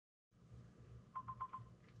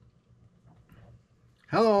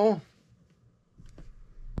Hello.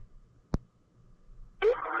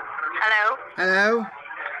 Hello. Hello.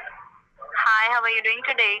 Hi, how are you doing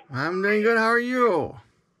today? I'm doing good. How are you?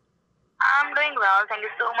 I'm doing well. Thank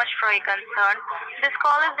you so much for your concern. This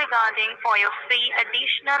call is regarding for your free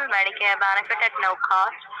additional Medicare benefit at no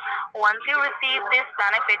cost. Once you receive this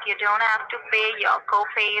benefit, you don't have to pay your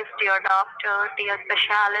co-pays to your doctor, to your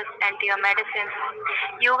specialist, and to your medicines.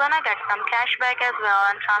 You're gonna get some cash back as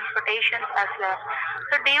well and transportation as well.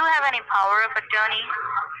 So do you have any power of attorney?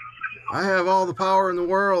 I have all the power in the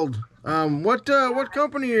world. What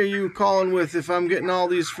company are you calling with if I'm getting all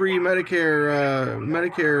these free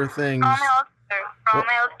Medicare things? From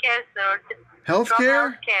healthcare, sir. Healthcare? From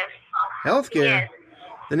healthcare. Healthcare? Yes.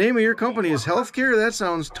 The name of your company is Healthcare? That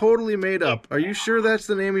sounds totally made up. Are you sure that's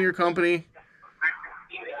the name of your company?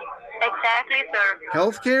 Exactly, sir.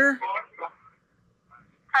 Healthcare?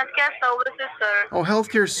 Healthcare services, sir. Oh,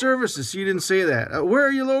 Healthcare Services. So you didn't say that. Where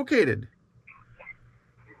are you located?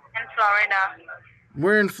 In Florida.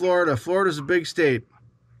 We're in Florida. Florida's a big state.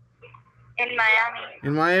 In Miami.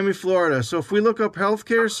 In Miami, Florida. So if we look up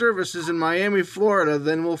healthcare services in Miami, Florida,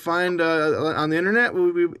 then we'll find on the internet,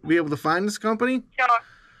 will we be able to find this company? Sure.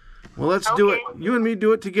 Well, let's do it. You and me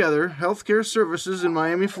do it together. Healthcare services in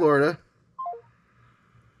Miami, Florida.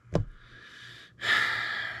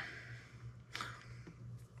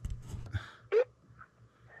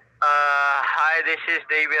 Hi, this is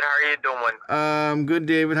David. How are you doing? Good,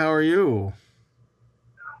 David. How are you?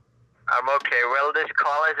 I'm okay. Well, this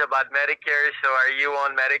call is about Medicare, so are you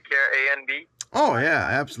on Medicare A and B? Oh, yeah,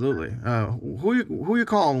 absolutely. Who you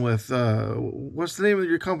calling with? What's the name of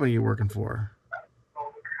your company you're working for?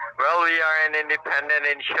 Well, we are an independent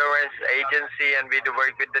insurance agency, and we do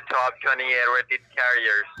work with the top 20 A-rated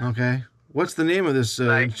carriers. Okay. What's the name of this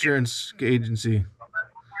insurance agency?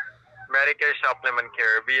 Medicare Supplement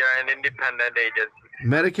Care. We are an independent agency.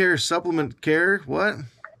 Medicare Supplement Care? What?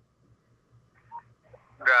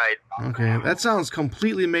 Right. Okay, that sounds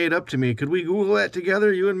completely made up to me. Could we Google that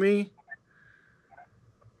together, you and me?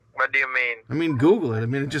 What do you mean? I mean, Google it. I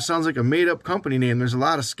mean, it just sounds like a made-up company name. There's a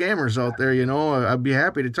lot of scammers out there, you know. I'd be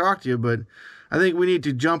happy to talk to you, but I think we need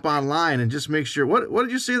to jump online and just make sure. What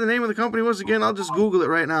did you say the name of the company was again? I'll just Google it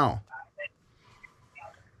right now.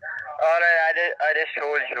 All right, I just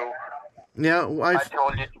told you. Yeah, I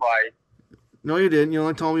told you twice. No, you didn't. You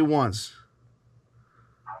only told me once.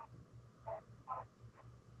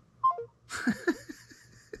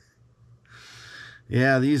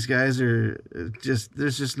 Yeah, these guys are just,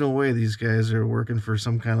 there's just no way these guys are working for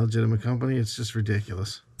some kind of legitimate company. It's just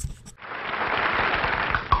ridiculous.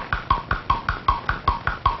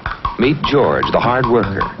 Meet George, the hard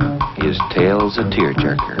worker. His tale's a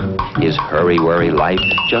tearjerker. His hurry-worry life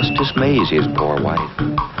just dismays his poor wife.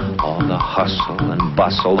 All the hustle and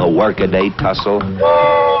bustle, the workaday tussle.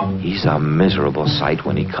 He's a miserable sight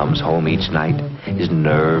when he comes home each night. His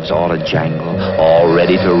nerves all a-jangle, all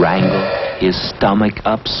ready to wrangle. His stomach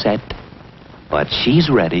upset. But she's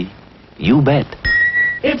ready, you bet.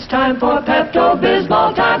 It's time for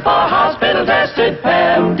Pepto-Bismol, time for hospital-tested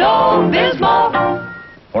Pepto-Bismol.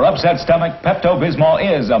 For upset stomach, Pepto-Bismol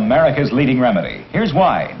is America's leading remedy. Here's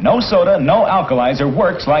why. No soda, no alkalizer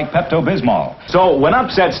works like Pepto-Bismol. So when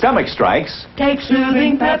upset stomach strikes, Take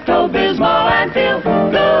soothing Pepto-Bismol and feel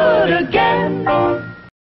good again.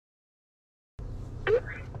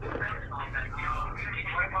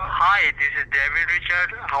 Hi, this is David Richard.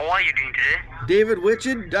 How are you doing today? David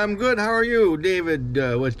Witchett? I'm good. How are you, David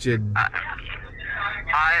Witchett?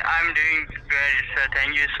 I'm doing great, sir.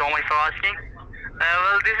 Thank you so much for asking.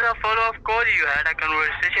 Well, this is a follow-up call. You had a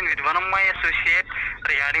conversation with one of my associates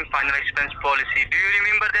regarding final expense policy. Do you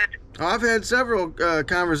remember that? I've had several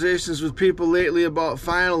conversations with people lately about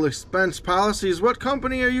final expense policies. What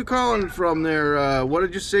company are you calling from there? What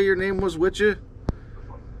did you say your name was, Witchett?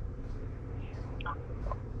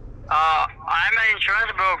 I'm an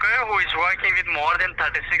insurance broker who is working with more than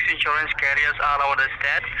 36 insurance carriers all over the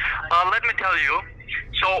state. Let me tell you.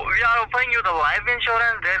 So we are offering you the life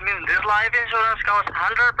insurance. That means this life insurance covers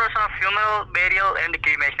 100% of funeral, burial, and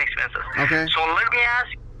cremation expenses. Okay. So let me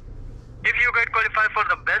ask, if you get qualified for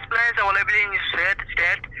the best plans available in your state,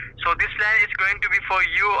 so this plan is going to be for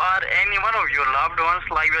you or any one of your loved ones,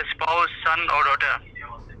 like your spouse, son, or daughter.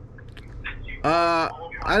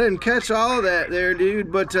 I didn't catch all of that there,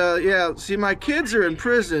 dude, but yeah, see, my kids are in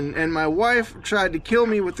prison, and my wife tried to kill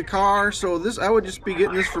me with the car, so I would just be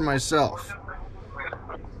getting this for myself.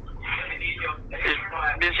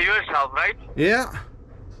 This yourself, right? Yeah.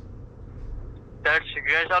 That's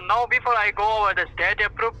great. So now, before I go over the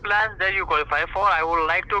state-approved plans that you qualify for, I would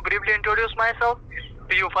like to briefly introduce myself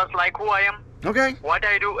to you first, like who I am, Okay. what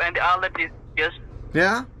I do, and all that is. Yes.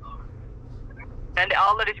 Yeah? and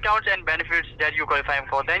all the discounts and benefits that you qualify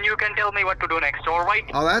for. Then you can tell me what to do next, alright?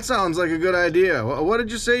 Oh, that sounds like a good idea. What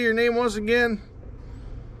did you say your name was again?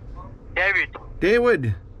 David.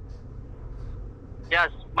 David. Yes,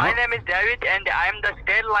 my name is David and I am the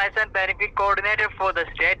state license benefit coordinator for the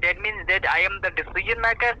state. That means that I am the decision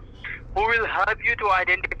maker who will help you to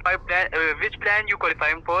identify which plan you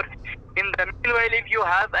qualify for. In the meanwhile, if you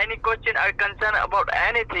have any question or concern about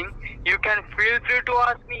anything, you can feel free to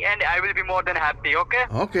ask me and I will be more than happy, okay?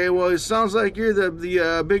 Okay, well, it sounds like you're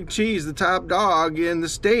the big cheese, the top dog in the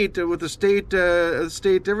state with the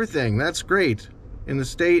state everything. That's great. In the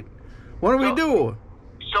state. What do we do?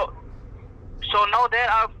 So now there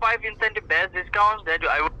are 5 incentive-based discounts that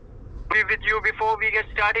I will be with you before we get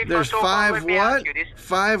started. There's First of all, 5 let me ask what? you this.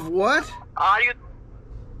 5 what? Are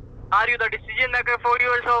you the decision maker for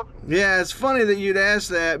yourself? Yeah, it's funny that you'd ask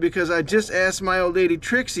that because I just asked my old lady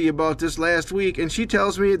Trixie about this last week, and she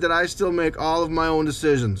tells me that I still make all of my own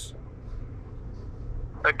decisions.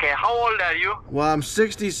 Okay, how old are you? Well, I'm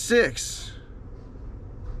 66.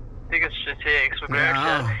 66, great,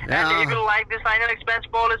 Yeah, sir. yeah. And if you like this final expense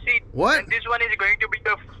policy, What? then this one is going to be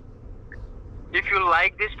the... If you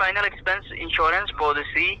like this final expense insurance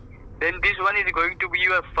policy, then this one is going to be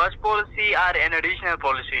your first policy or an additional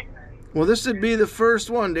policy. Well, this would be the first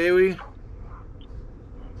one, Davey.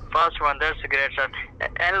 First one, that's great, sir.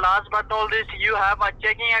 And last but not least, you have a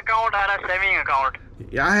checking account or a saving account.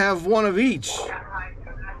 I have one of each.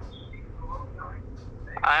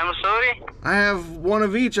 I am sorry. I have one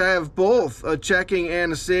of each. I have both a checking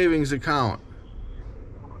and a savings account.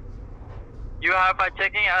 You have a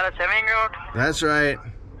checking or a saving account. That's right.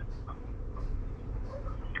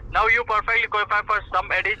 Now you perfectly qualify for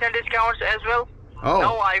some additional discounts as well. Oh.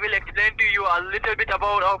 Now I will explain to you a little bit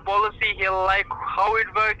about our policy here, like how it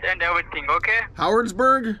works and everything, okay?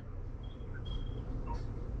 Howardsburg?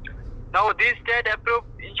 Now these state-approved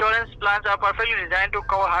insurance plans are perfectly designed to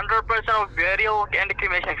cover 100% of burial and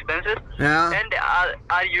cremation expenses. Yeah. And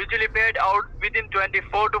are usually paid out within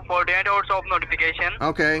 24 to 48 hours of notification.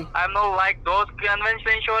 Okay. I'm not like those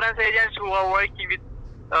conventional insurance agents who are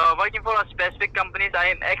working for a specific companies. I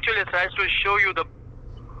am actually trying to show you the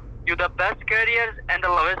best carriers and the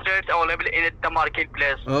lowest rates available in the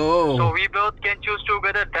marketplace. Oh. So we both can choose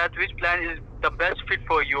together that which plan is the best fit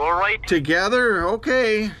for you, alright? Together?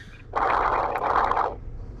 Okay. Now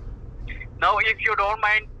if you don't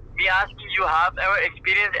mind, we ask you have ever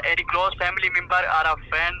experienced any close family member or a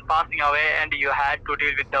friend passing away and you had to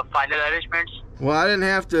deal with the final arrangements? Well, I didn't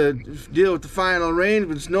have to deal with the final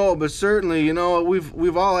arrangements, no, but certainly, you know,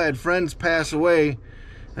 we've all had friends pass away.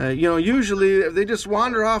 You know, usually they just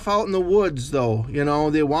wander off out in the woods, though. You know,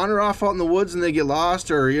 they wander off out in the woods and they get lost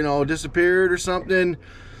or, you know, disappeared or something.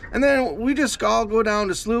 And then we just all go down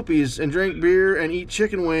to Sloopy's and drink beer and eat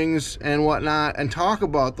chicken wings and whatnot and talk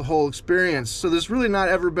about the whole experience. So there's really not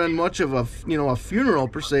ever been much of a, you know, a funeral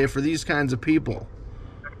per se for these kinds of people.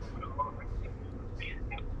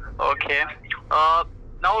 Okay.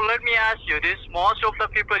 Now let me ask you this. Most of the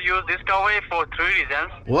people use Discovery for 3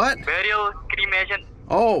 reasons. What? Burial, cremation.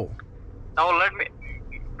 Oh. Now let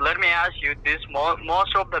me ask you this.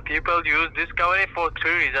 Most of the people use Discovery for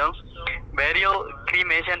 3 reasons. Burial,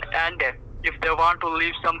 cremation, and death. If they want to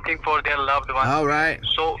leave something for their loved ones. All right.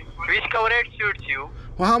 So which coverage suits you?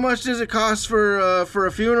 Well, how much does it cost for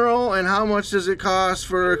a funeral and how much does it cost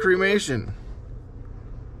for a cremation?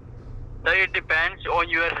 So it depends on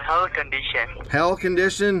your health condition. Health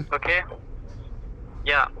condition? Okay?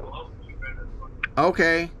 Yeah.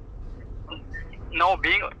 Okay. Now,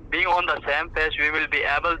 being on the same page, we will be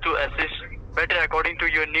able to assist better according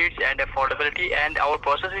to your needs and affordability. And our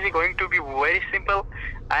process is going to be very simple.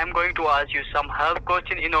 I am going to ask you some health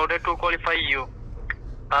questions in order to qualify you.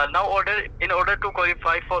 In order to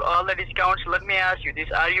qualify for all the discounts, let me ask you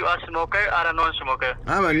this: are you a smoker or a non-smoker?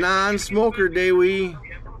 I'm a non-smoker, Dewey.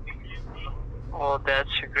 Oh, that's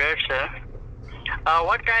great, sir.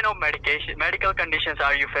 What kind of medical conditions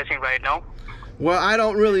are you facing right now? Well, I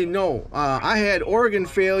don't really know. I had organ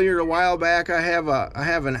failure a while back. I have a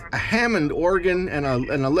Hammond organ and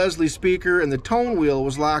a Leslie speaker, and the tone wheel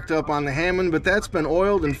was locked up on the Hammond, but that's been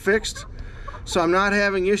oiled and fixed, so I'm not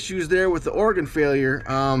having issues there with the organ failure.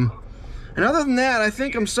 And other than that, I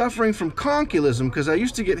think I'm suffering from conchulism because I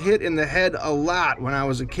used to get hit in the head a lot when I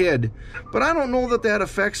was a kid. But I don't know that that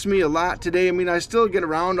affects me a lot today. I mean, I still get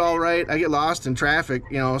around all right. I get lost in traffic,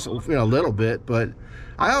 you know, so, a little bit, but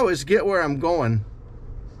I always get where I'm going.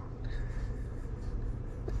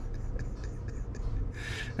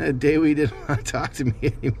 Davey didn't want to talk to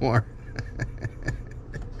me anymore.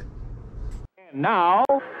 Now,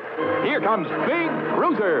 Here comes Big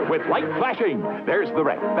Bruiser with light flashing. There's the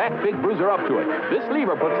wreck. That Big Bruiser up to it. This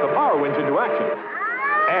lever puts the power winch into action.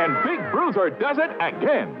 And Big Bruiser does it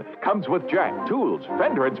again. Comes with jack, tools,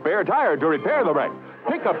 fender, and spare tire to repair the wreck.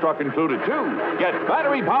 Pickup truck included, too. Get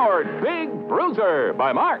battery-powered Big Bruiser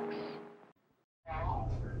by Marks.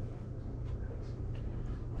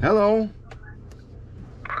 Hello.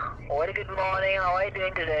 Very good morning. How are you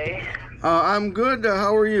doing today? I'm good.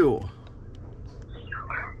 How are you?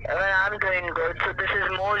 I'm doing good. So this is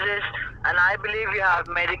Moses, and I believe you have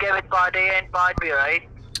Medicare with Part A and Part B, right?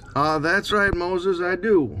 That's right, Moses. I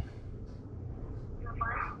do.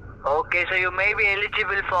 Okay, so you may be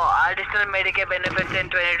eligible for additional Medicare benefits in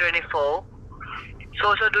 2024.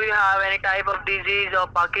 So do you have any type of disease or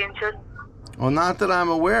Parkinson? Well, not that I'm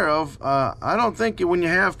aware of. I don't think when you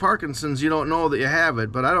have Parkinson's, you don't know that you have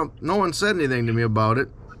it, but no one said anything to me about it.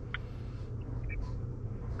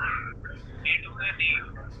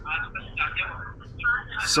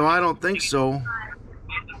 So I don't think so.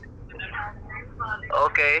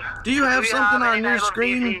 Okay. Do you have something on your any type of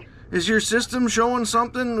screen? disease? Is your system showing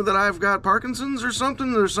something that I've got Parkinson's or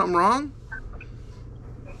something? There's something wrong?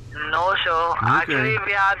 No, sir. Actually,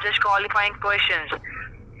 we have just qualifying questions.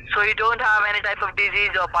 So you don't have any type of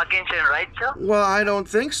disease or Parkinson, right, sir? Well, I don't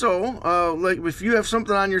think so. Like, if you have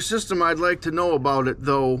something on your system, I'd like to know about it,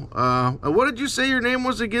 though. What did you say your name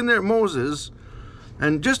was again there? Moses.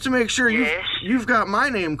 And just to make sure you've got my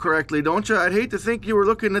name correctly, don't you? I'd hate to think you were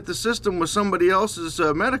looking at the system with somebody else's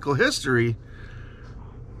medical history.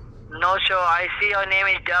 No, sir. I see your name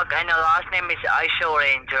is Duck and your last name is Aisha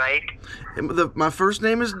Range, right? My first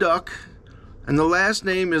name is Duck, and the last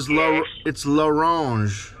name is it's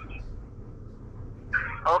L'Orange.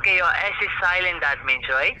 Okay, your S is silent, that means,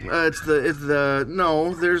 right?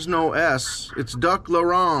 No, there's no S. It's Duck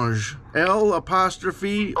L'Orange. L'Orange.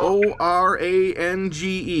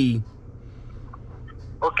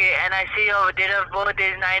 Okay, and I see your date of birth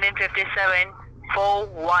is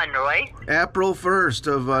 1957-4-1, right? April 1st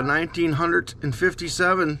of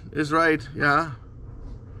 1957 is right, yeah.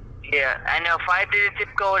 Yeah, and your 5-digit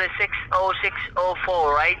zip code is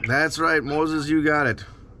 60604, right? That's right, Moses, you got it.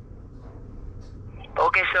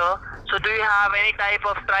 Okay, sir. So do you have any type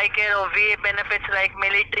of TRICARE or VA benefits like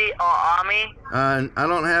military or army? I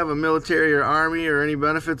don't have a military or army or any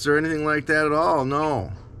benefits or anything like that at all, no.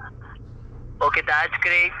 Okay, that's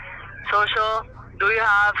great. So, sir,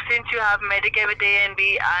 since you have Medicare with A and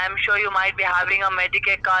B, I am sure you might be having a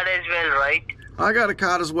Medicare card as well, right? I got a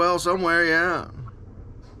card as well somewhere, yeah.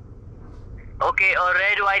 Okay, a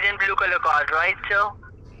red, white, and blue color card, right, sir?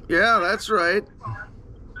 Yeah, that's right.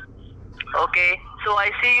 Okay, so I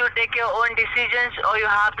see you take your own decisions or you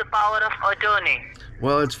have the power of attorney.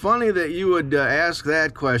 Well, it's funny that you would ask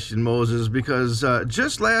that question, Moses, because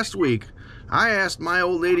just last week I asked my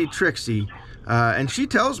old lady Trixie, and she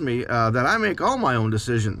tells me that I make all my own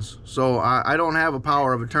decisions. So I don't have a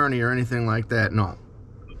power of attorney or anything like that, no.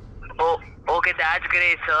 Oh, okay, that's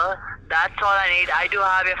great, sir. That's all I need. I do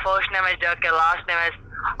have your first name as Duck, your last name as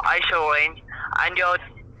Aisha Range, and your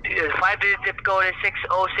 5-digit zip code is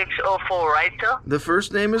 60604, right, sir? The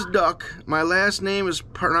first name is Duck. My last name is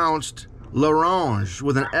pronounced L'Orange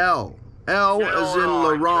with an L. L as in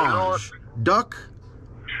L'Orange. Duck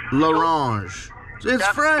L'Orange. It's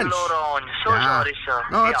Duck French. L'Orange. Sorry, sir.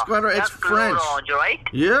 No, it's quite right. It's Duck French. L'Orange, right?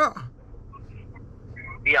 Yeah.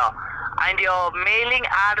 Yeah. And your mailing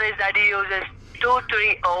address that you use is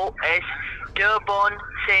 230S Dearborn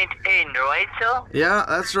St. Anne, right, sir? Yeah,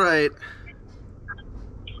 that's right.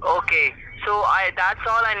 Okay, so that's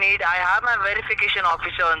all I need. I have my verification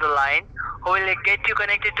officer on the line who will get you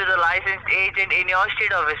connected to the licensed agent in your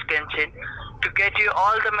state of Wisconsin to get you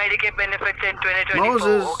all the Medicare benefits in 2024.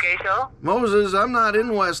 Moses, okay, sir? Moses, I'm not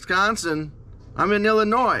in Wisconsin. I'm in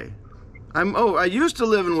Illinois. I used to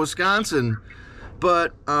live in Wisconsin,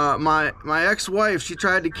 but my ex-wife, she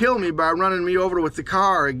tried to kill me by running me over with the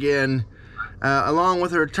car again, along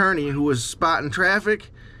with her attorney who was spotting traffic,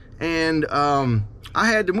 and I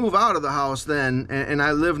had to move out of the house then, and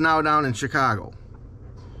I live now down in Chicago.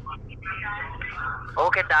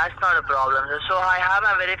 Okay, that's not a problem. So I have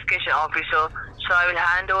my verification officer, so I will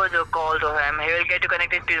hand over the call to him. He will get you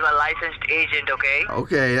connected to a licensed agent, okay?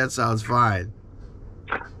 Okay, that sounds fine.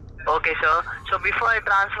 Okay, sir. So before I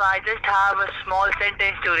transfer, I just have a small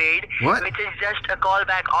sentence to read. What? Which is just a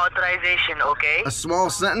callback authorization, okay? A small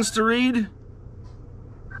sentence to read?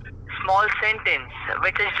 Small sentence,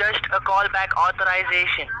 which is just a callback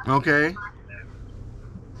authorization. Okay.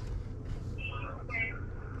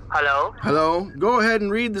 Hello? Hello? Go ahead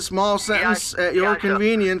and read the small sentence at your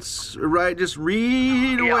convenience. Right, just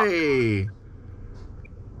read away.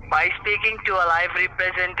 By speaking to a live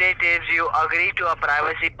representative, you agree to a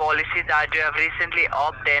privacy policy that you have recently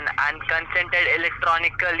opted in and consented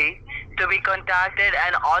electronically to be contacted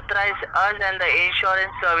and authorize us and the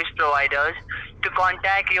insurance service providers to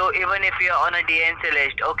contact you even if you're on a DNC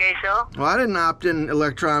list. Okay, sir? Well, I didn't opt in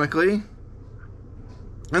electronically.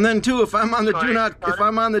 And then too, if I'm on the if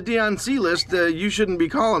I'm on the DNC list, you shouldn't be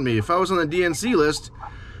calling me. If I was on the DNC list,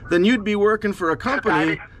 then you'd be working for a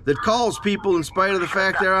company that calls people in spite of the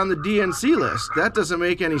fact they're on the DNC list. That doesn't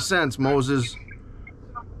make any sense, Moses.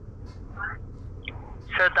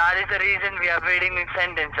 So that is the reason we are waiting in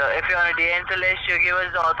sentence, sir. If you're on a DNC list, you give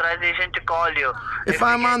us the authorization to call you. If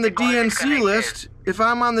I'm on the DNC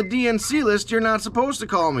list, you're not supposed to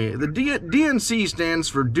call me. The DNC stands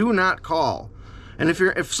for Do Not Call. And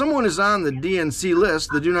if someone is on the DNC list,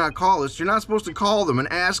 the Do Not Call list, you're not supposed to call them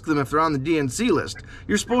and ask them if they're on the DNC list.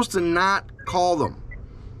 You're supposed to not call them.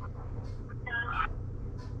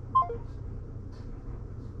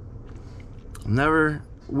 Never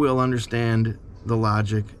will understand the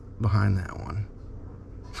logic behind that one.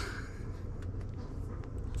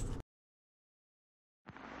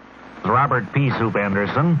 Robert P. Soup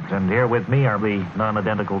Anderson, and here with me are the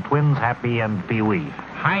non-identical twins, Happy and Pee-wee.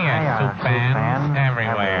 Hiya, soup fans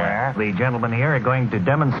everywhere. The gentlemen here are going to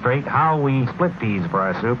demonstrate how we split peas for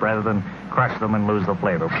our soup rather than crush them and lose the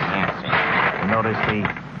flavor. Yes, You notice the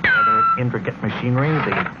rather intricate machinery,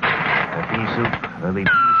 the pea soup, the pea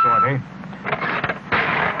sorter.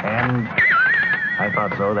 And I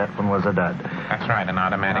thought so, that one was a dud. That's right, an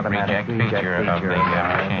automatic reject feature of the machine.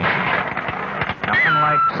 Now,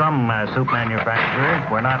 unlike some soup manufacturers,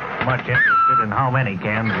 we're not much interested in how many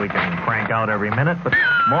cans we can crank out every minute, but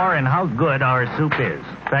more in how good our soup is.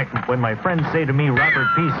 In fact, when my friends say to me, Robert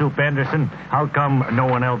P. Soup Anderson, how come no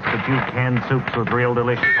one else but you can soups with real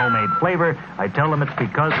delicious homemade flavor, I tell them it's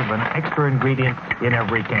because of an extra ingredient in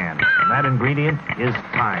every can. And that ingredient is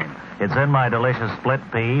time. It's in my delicious split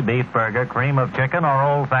pea, beef burger, cream of chicken, or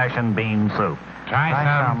old-fashioned bean soup. Try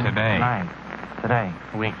some today. Today.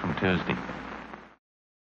 A week from Tuesday.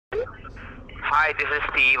 Hi, this is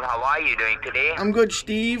Steve. How are you doing today? I'm good,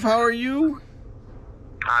 Steve. How are you?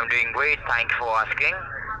 I'm doing great. Thanks for asking.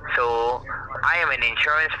 So, I am an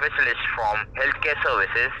insurance specialist from Healthcare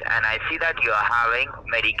Services, and I see that you are having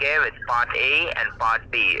Medicare with Part A and Part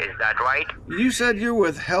B. Is that right? You said you're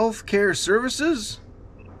with Healthcare Services?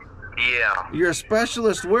 Yeah. You're a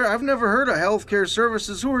specialist where? I've never heard of Healthcare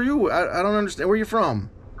Services. Who are you? I don't understand. Where are you from?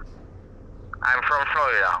 I'm from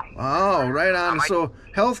Florida. Oh, right on. So,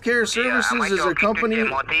 Healthcare Services is a company.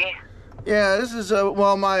 Timothy? Yeah, this is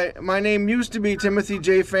well, my name used to be Timothy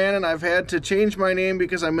J. Fan, and I've had to change my name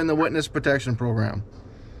because I'm in the Witness Protection Program.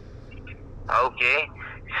 Okay.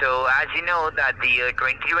 So, as you know that the year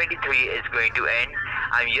 2023 is going to end,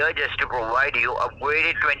 I'm here just to provide you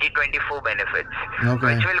upgraded 2024 benefits,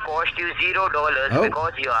 Okay. which will cost you $0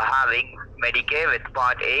 because you are having Medicare with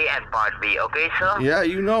Part A and Part B. Okay, sir? Yeah,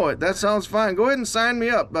 you know it. That sounds fine. Go ahead and sign me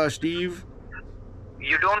up, Steve.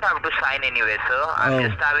 You don't have to sign anyway, sir. I'm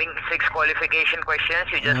just having 6 qualification questions.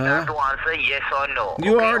 You just have to answer yes or no.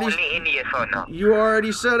 You okay? already Only in yes or no. You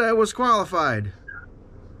already said I was qualified.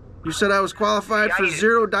 You said I was qualified for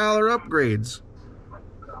 $0 upgrades.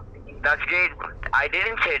 That's great. I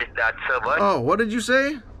didn't say that, sir, but... Oh, what did you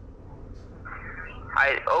say?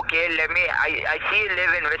 I see you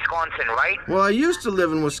live in Wisconsin, right? Well, I used to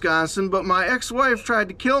live in Wisconsin, but my ex-wife tried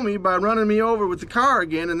to kill me by running me over with the car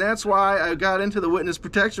again, and that's why I got into the Witness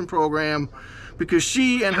Protection Program, because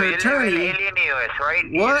she and her attorney... You live in Illinois, right?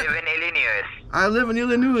 What? You live in Illinois. I live in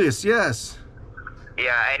Illinois, yes.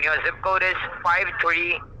 Yeah, and your zip code is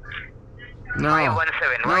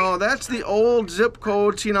 53517, right? No, that's the old zip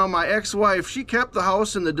code. You know, my ex-wife, she kept the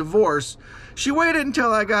house in the divorce. She waited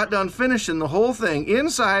until I got done finishing the whole thing,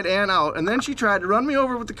 inside and out, and then she tried to run me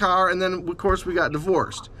over with the car, and then, of course, we got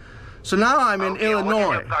divorced. So now I'm in Illinois.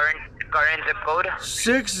 What is your current zip code?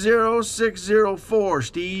 60604,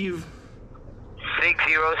 Steve.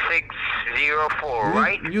 60604,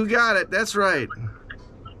 right? You got it. That's right.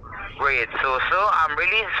 Great. So, sir, I'm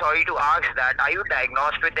really sorry to ask that. Are you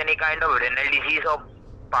diagnosed with any kind of renal disease or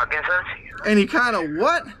Parkinson's? Any kind of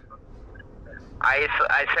what? I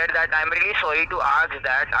said that I'm really sorry to ask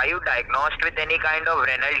that. Are you diagnosed with any kind of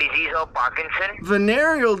renal disease or Parkinson?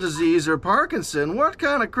 Venereal disease or Parkinson? What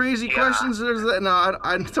kind of crazy questions is that? No,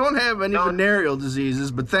 I don't have any venereal diseases,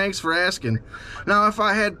 but thanks for asking. Now, if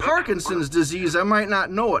I had Parkinson's disease, I might not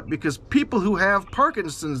know it, because people who have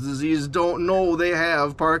Parkinson's disease don't know they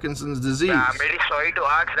have Parkinson's disease. Yeah, I'm really sorry to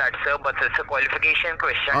ask that, sir, but it's a qualification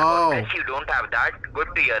question. Oh. Unless you don't have that, good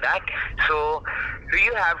to hear that. So, do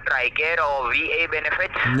you have TRICARE or TPA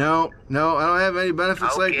benefits? No, I don't have any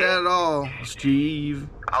benefits like that at all, Steve.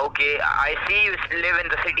 Okay, I see you live in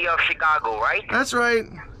the city of Chicago, right? That's right.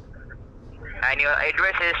 And your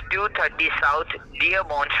address is 230 South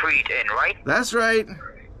Dearborn Street right? That's right.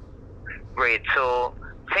 Great. So,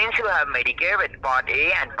 since you have Medicare with Part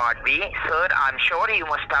A and Part B, sir, I'm sure you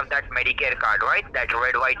must have that Medicare card, right? That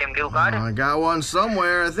red, white, and blue card? I got one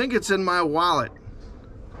somewhere. I think it's in my wallet.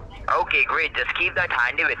 Okay, great. Just keep that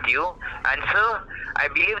handy with you. And, sir, I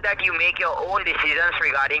believe that you make your own decisions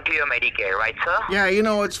regarding to your Medicare, right, sir? Yeah, you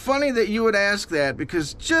know, it's funny that you would ask that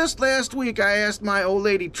because just last week I asked my old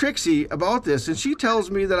lady Trixie about this, and she tells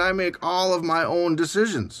me that I make all of my own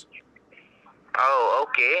decisions. Oh,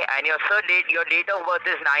 okay. And your date of birth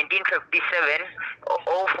is 1957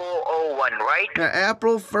 0401, right? Yeah,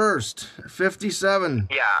 April 1st, 57.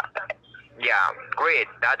 Yeah, great.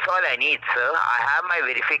 That's all I need, sir. I have my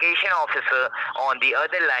verification officer on the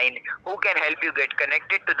other line who can help you get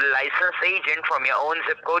connected to the licensed agent from your own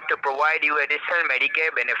zip code to provide you additional Medicare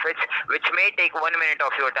benefits, which may take 1 minute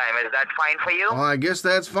of your time. Is that fine for you? Well, I guess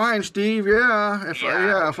that's fine, Steve. Yeah, if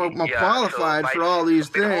I'm qualified for all these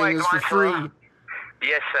things for free.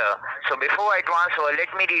 Yes, sir. So before I transfer, let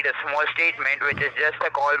me read a small statement, which is just a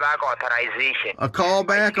callback authorization. A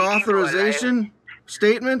callback authorization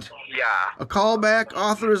statement? Yeah. A callback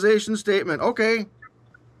authorization statement. Okay.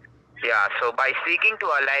 Yeah, so by speaking to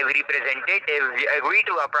a live representative, we agree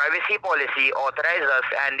to a privacy policy, authorize us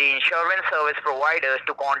and the insurance service providers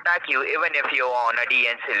to contact you even if you're on a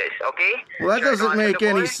DNC list, okay? Well, that doesn't make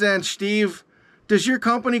any sense, Steve. Does your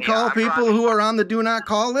company call people who are on the do not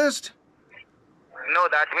call list? No,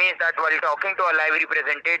 that means that while talking to a live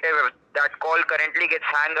representative, if that call currently gets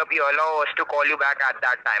hung up, you allow us to call you back at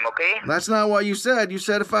that time, okay? That's not what you said. You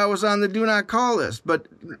said if I was on the do not call list. But,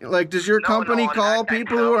 like, does your company call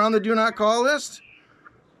people who are on the do not call list?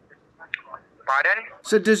 Pardon?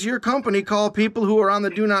 So does your company call people who are on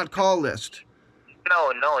the do not call list?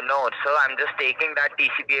 No, sir. I'm just taking that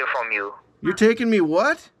TCPA from you. You're taking me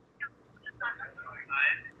what?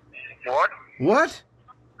 What? What?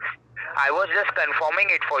 I was just confirming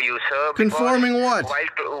it for you, sir. Confirming what? While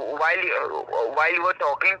you were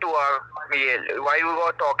talking to a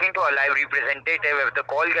live representative, if the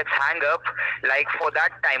call gets hung up, like for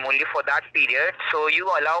that time, only for that period, so you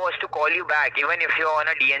allow us to call you back, even if you're on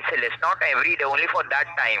a DNC list, not every day, only for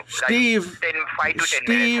that time. Steve, like 5 to 10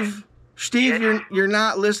 minutes. Steve, yes? you're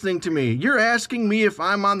not listening to me. You're asking me if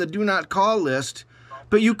I'm on the do not call list,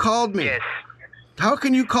 but you called me. Yes. How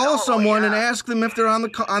can you call someone and ask them if they're on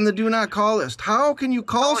the do not call list? How can you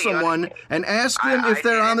call someone and ask them if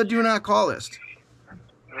they're on the do not call list?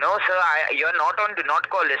 No, sir, you're not on do not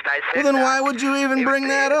call list. I said well, then why would you even bring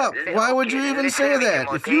that up? Why would you even say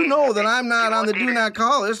that? If you know that I'm not on the do not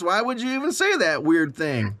call list, why would you even say that weird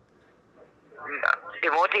thing?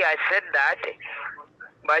 Timothy, I said that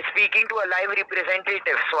by speaking to a live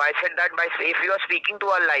representative. So I said that if you are speaking to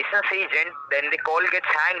a licensed agent, then the call gets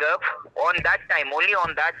hung up on that time, only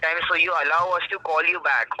on that time. So you allow us to call you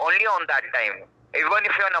back only on that time. Even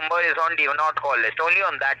if your number is on do not call list, only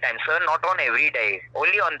on that time, sir, not on every day,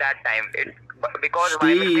 only on that time. Because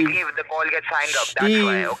by mistake, if the call gets hung up, that's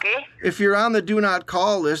why, okay? If you're on the do not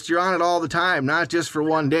call list, you're on it all the time, not just for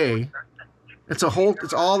one day. It's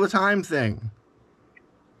all the time thing.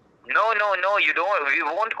 No, you don't. We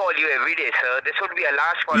won't call you every day, sir. This would be a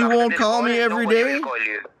last call. You won't call me every day?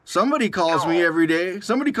 Somebody calls me every day.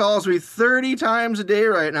 Somebody calls me 30 times a day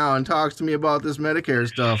right now and talks to me about this Medicare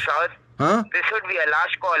stuff. Sir, huh? This would be a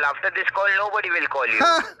last call. After this call, nobody will call you.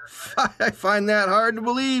 I find that hard to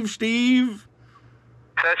believe, Steve.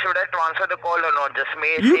 Sir, should I transfer the call or not?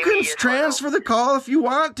 You can transfer the call if you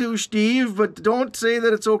want to, Steve, but don't say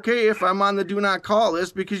that it's okay if I'm on the do not call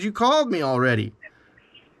list because you called me already.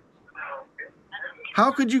 How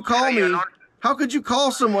could you call me? How could you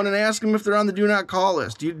call someone and ask them if they're on the do not call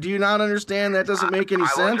list? Do you not understand? That doesn't make any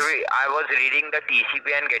sense. I was reading the TCP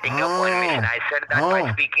and getting your permission. I said that by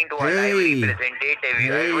speaking to a live representative,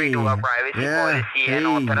 you agree to a privacy policy and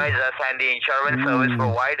authorize us and the insurance service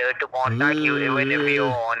provider to contact you even if you're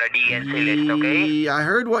on a DNC list, okay? I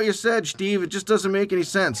heard what you said, Steve. It just doesn't make any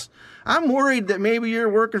sense. I'm worried that maybe you're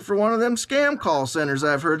working for one of them scam call centers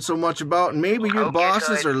I've heard so much about, and maybe your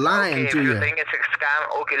bosses are lying to you. If you think it's a scam,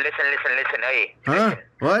 okay, listen, hey. Huh? Listen.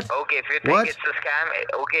 What? Okay, if you think it's a scam, if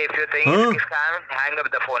you think it's a scam, hang up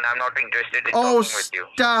the phone. I'm not interested in talking with you.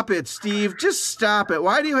 Stop it, Steve. Just stop it.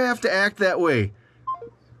 Why do you have to act that way?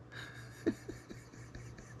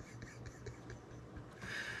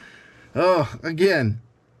 Again.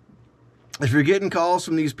 If you're getting calls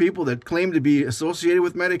from these people that claim to be associated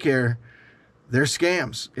with Medicare, they're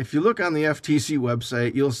scams. If you look on the FTC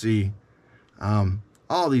website, you'll see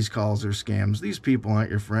All these calls are scams. These people aren't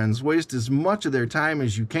your friends. Waste as much of their time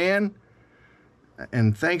as you can.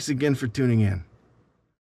 And thanks again for tuning in.